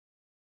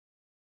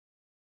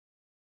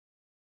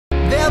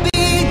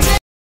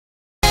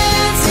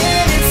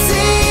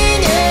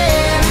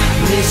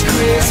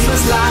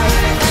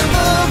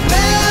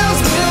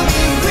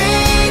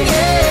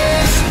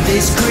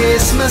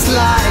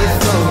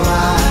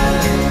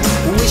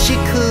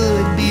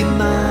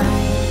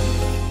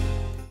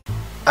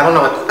I don't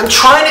know what... I'm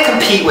trying to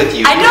compete with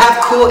you. I know. You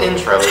have cool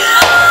intros.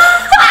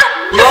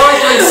 You're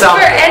always doing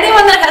something. For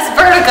anyone that has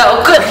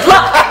vertigo, good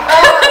luck.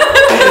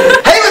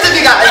 Hey, what's up,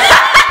 you guys?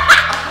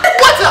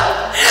 What's up?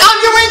 I'm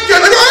your way to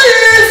the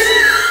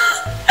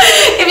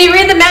noise. If you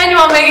read the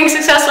manual on making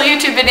successful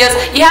YouTube videos,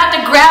 you have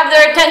to grab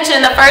their attention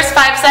in the first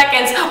 5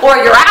 seconds or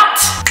you're out.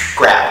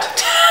 Grabbed.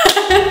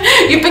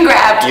 You've been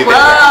grabbed. You've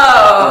been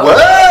grabbed.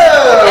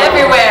 Whoa!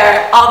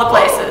 Everywhere, all the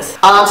places.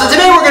 So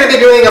today we're going to be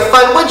doing a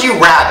fun Would You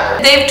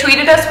Rather. They've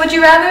tweeted us Would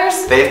You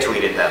Rathers? They've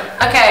tweeted them.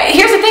 Okay,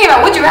 here's the thing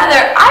about Would You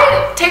Rather.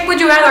 I take Would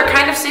You Rather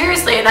kind of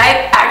seriously, and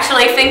I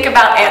actually think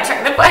about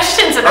answering the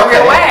questions in a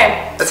real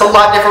way. It's a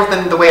lot different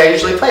than the way I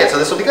usually play it, so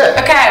this will be good.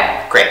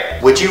 Okay. Great.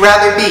 Would you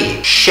rather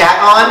be shat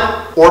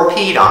on or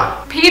peed on?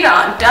 Peed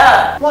on,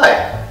 duh. What?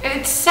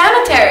 It's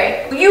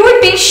sanitary. You would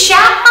be shat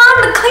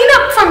on? The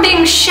cleanup from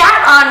being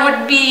shat on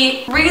would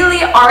be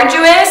really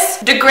arduous,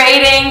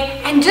 degrading,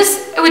 and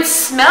just, it would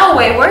smell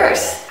way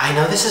worse. I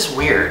know this is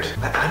weird,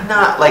 but I'm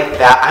not like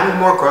that. I'm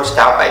more grossed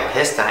out by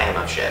piss than I am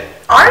of shit.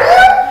 Are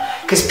you?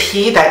 Because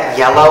pee, that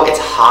yellow, it's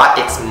hot,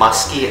 it's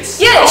musky, it's...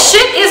 Yeah,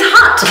 shit is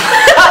hot.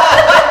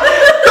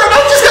 Girl,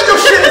 don't just because your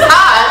shit is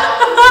hot.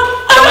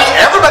 I mean,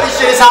 everybody's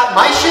shit is hot.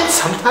 My shit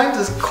sometimes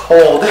is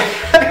cold.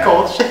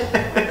 Cold shit.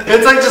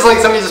 It's like just like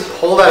somebody just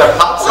pulled out a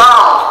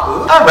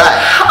popsicle. All right.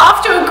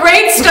 Off to a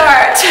great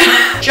start.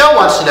 Joe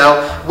wants to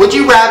know, would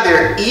you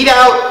rather eat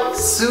out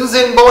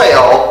Susan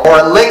Boyle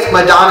or lick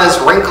Madonna's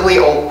wrinkly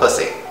old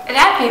pussy? It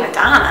had to be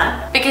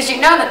Madonna, because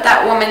you know that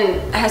that woman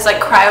has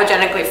like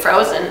cryogenically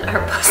frozen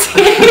her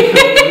pussy.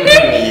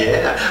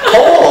 Yeah.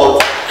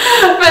 Cold.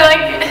 But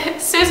like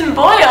Susan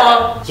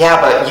Boyle. Yeah,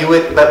 but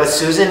with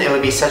Susan, it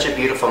would be such a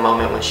beautiful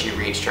moment when she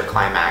reached her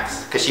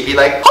climax, because she'd be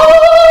like,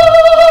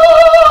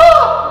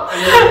 oh!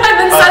 And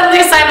then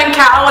suddenly Simon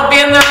Cowell would be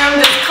in the room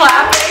just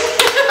clapping.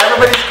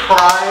 Everybody's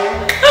crying.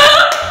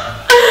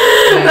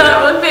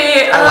 That would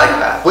be... I like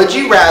that. Would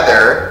you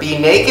rather be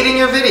naked in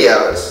your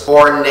videos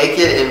or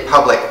naked in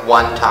public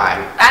one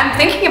time? I'm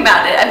thinking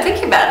about it.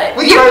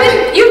 Well,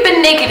 You've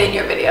been naked in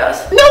your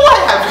videos. No, I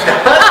have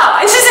not.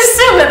 Oh, I just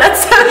assumed that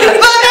that's something.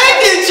 The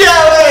naked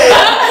challenge!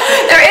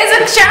 There is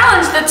a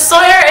challenge that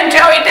Sawyer and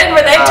Joey did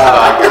where they took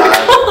off their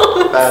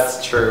clothes.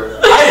 That's true.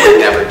 I would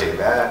never do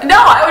that. No,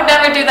 I would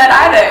never do that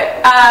either.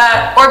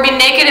 Or be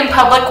naked in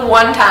public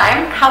one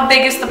time. How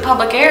big is the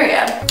public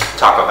area?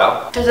 Taco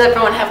Bell. Does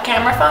everyone have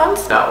camera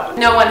phones? No.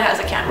 No one has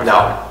a camera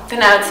No. phone.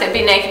 Then I would say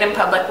be naked in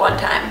public one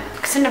time.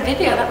 Because in a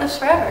video, that lives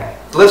forever.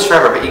 It lives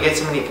forever, but you get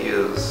so many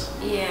views.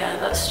 Yeah,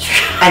 that's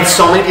true. And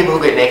so many people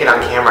who get naked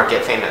on camera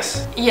get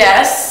famous.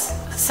 Yes,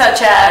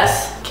 such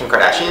as... Kim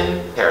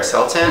Kardashian, Paris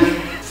Hilton,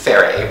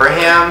 Farrah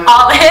Abraham.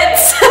 all the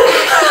hits.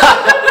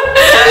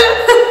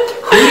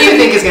 Who do you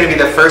think is going to be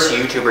the first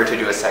YouTuber to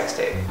do a sex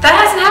tape? That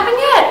hasn't happened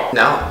yet.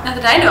 No. Not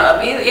that I know of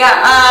either.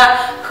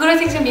 Yeah, who do I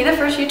think is going to be the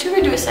first YouTuber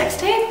to do a sex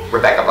tape?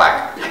 Rebecca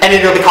Black. And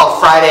it'll be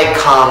called Friday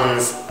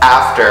Comes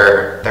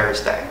After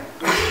Thursday.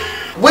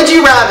 Would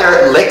you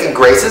rather lick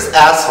Grace's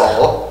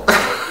asshole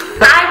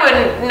I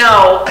wouldn't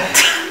know.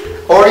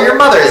 or your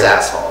mother's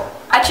asshole?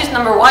 I choose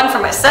number one for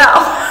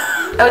myself.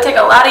 That would take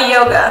a lot of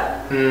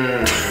yoga.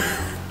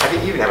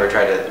 You've never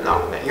tried to...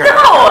 No, you're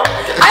No, not.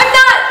 I'm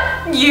not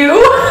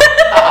you.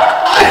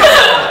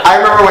 I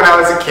remember when I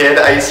was a kid,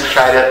 I used to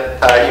try to,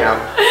 you know...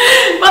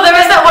 Well, there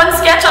was that one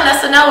sketch on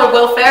SNL where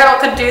Will Ferrell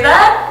could do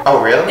that. Oh,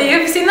 really?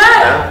 Have you seen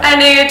that? No.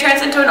 And he turns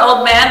into an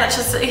old man that's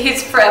just,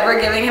 he's forever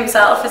giving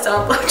himself his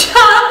own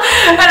blowjob.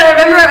 And I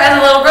remember as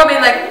a little girl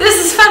being like, this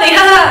is funny,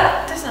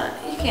 haha. There's not,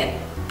 you can't,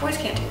 boys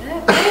can't do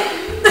that.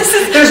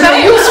 There's no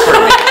use for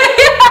me.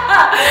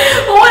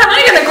 Yeah. Well, what am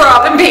I gonna grow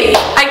up and be?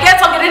 I guess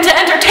I'll get into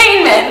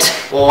entertainment.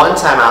 Well, one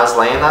time I was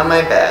laying on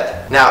my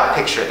bed. Now,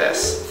 picture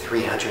this.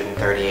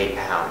 338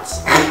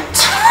 pounds. 5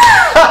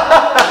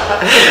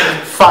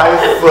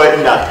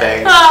 foot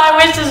nothing. Oh, I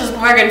wish this was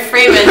Morgan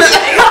Freeman.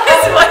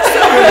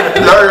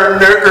 Laying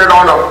naked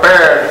on a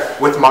bed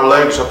with my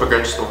legs up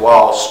against the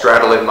wall,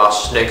 straddling my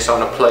snakes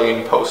on a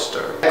plane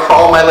poster. I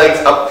crawl my legs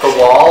up the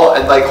wall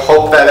and like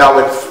hope that I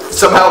would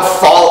somehow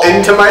fall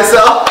into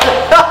myself.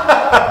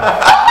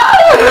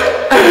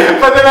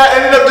 But then I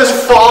ended up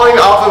just falling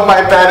off of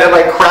my bed and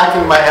like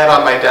cracking my head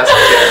on my desk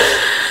chair.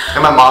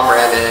 And my mom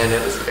ran in and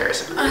it was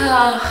embarrassing.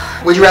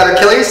 Would you rather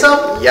kill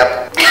yourself?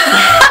 Yep.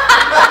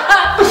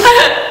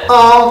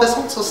 Oh, this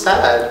one's so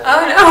sad.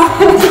 Oh no.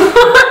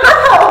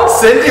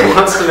 Cindy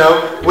wants to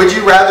know, would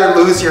you rather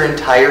lose your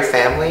entire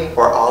family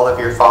or all of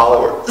your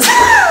followers?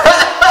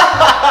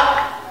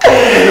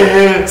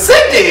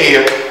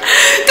 Cindy!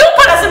 Don't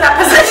put us in that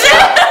position.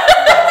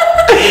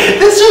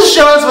 This just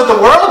shows what the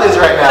world is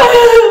right now.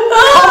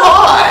 Come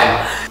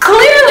on.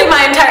 Clearly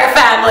my entire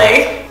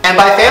family. And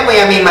by family,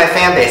 I mean my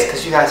fan base,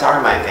 because you guys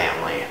are my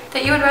family.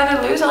 That you would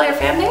rather lose all your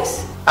fan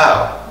base?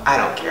 Oh, I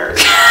don't care.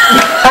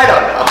 I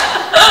don't know.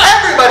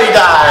 Everybody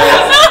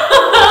dies.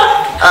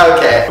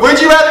 Okay.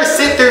 Would you rather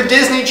sit through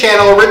Disney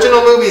Channel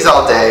original movies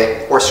all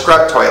day or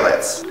scrub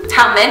toilets?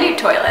 How many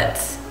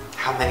toilets?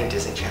 How many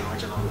Disney Channel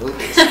original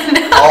movies?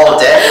 All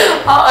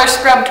day? Or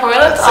scrub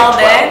toilets That's all like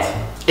day? 12.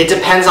 It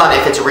depends on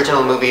if it's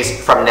original movies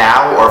from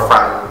now or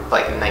from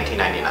like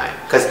 1999.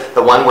 Because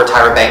the one where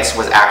Tyra Banks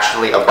was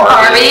actually a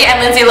Barbie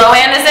and Lindsay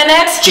Lohan is in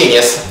it.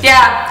 Genius.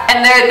 Yeah,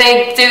 and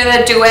they do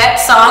the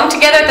duet song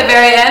together at the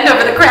very end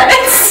over the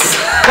credits.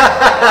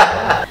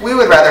 We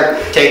would rather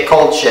take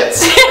cold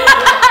shits.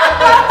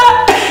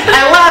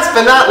 And last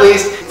but not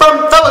least,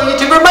 from fellow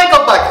YouTuber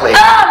Michael Buckley.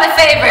 Oh, my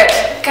favorite.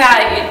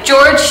 God,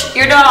 George,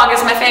 your dog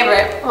is my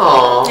favorite.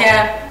 Aww.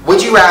 Yeah.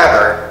 Would you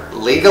rather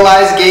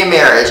legalize gay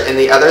marriage in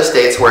the other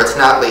states where it's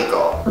not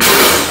legal?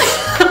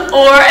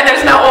 And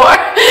there's no or.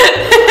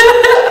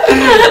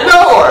 No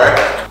or.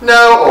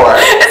 No or.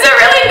 Is there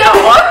really no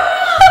or?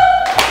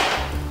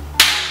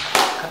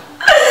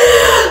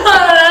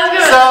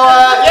 So,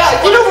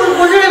 yeah, you know,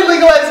 we're going to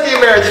legalize gay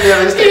marriage in the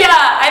other states. Yeah,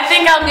 I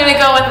think I'm going to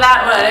go with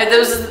that one. It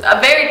was a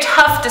very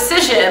tough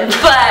decision,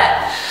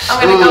 but I'm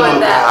going to go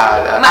with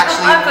that. God. Michael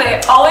Buckley,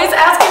 always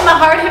asking the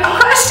hard-hitting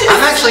questions.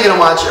 I'm actually going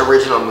to watch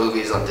original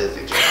movies on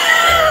Disney Channel.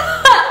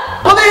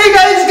 Well, there you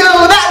guys go.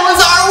 That was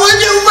our Would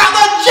You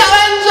Rather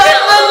Challenge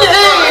of the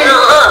day.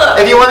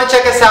 If you want to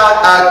check us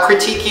out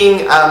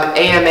critiquing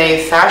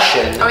AMA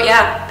fashion, oh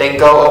yeah, then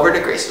go over to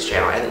Grace's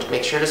channel and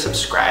make sure to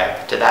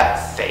subscribe to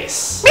that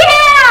face.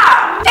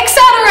 Yeah,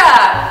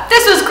 etc.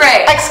 This was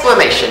great.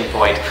 Exclamation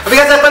point. Hope you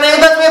guys have fun.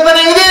 That's me, fun.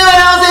 And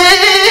I'll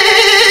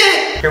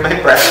see. Hear my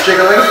breath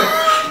jiggling?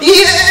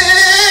 Yeah.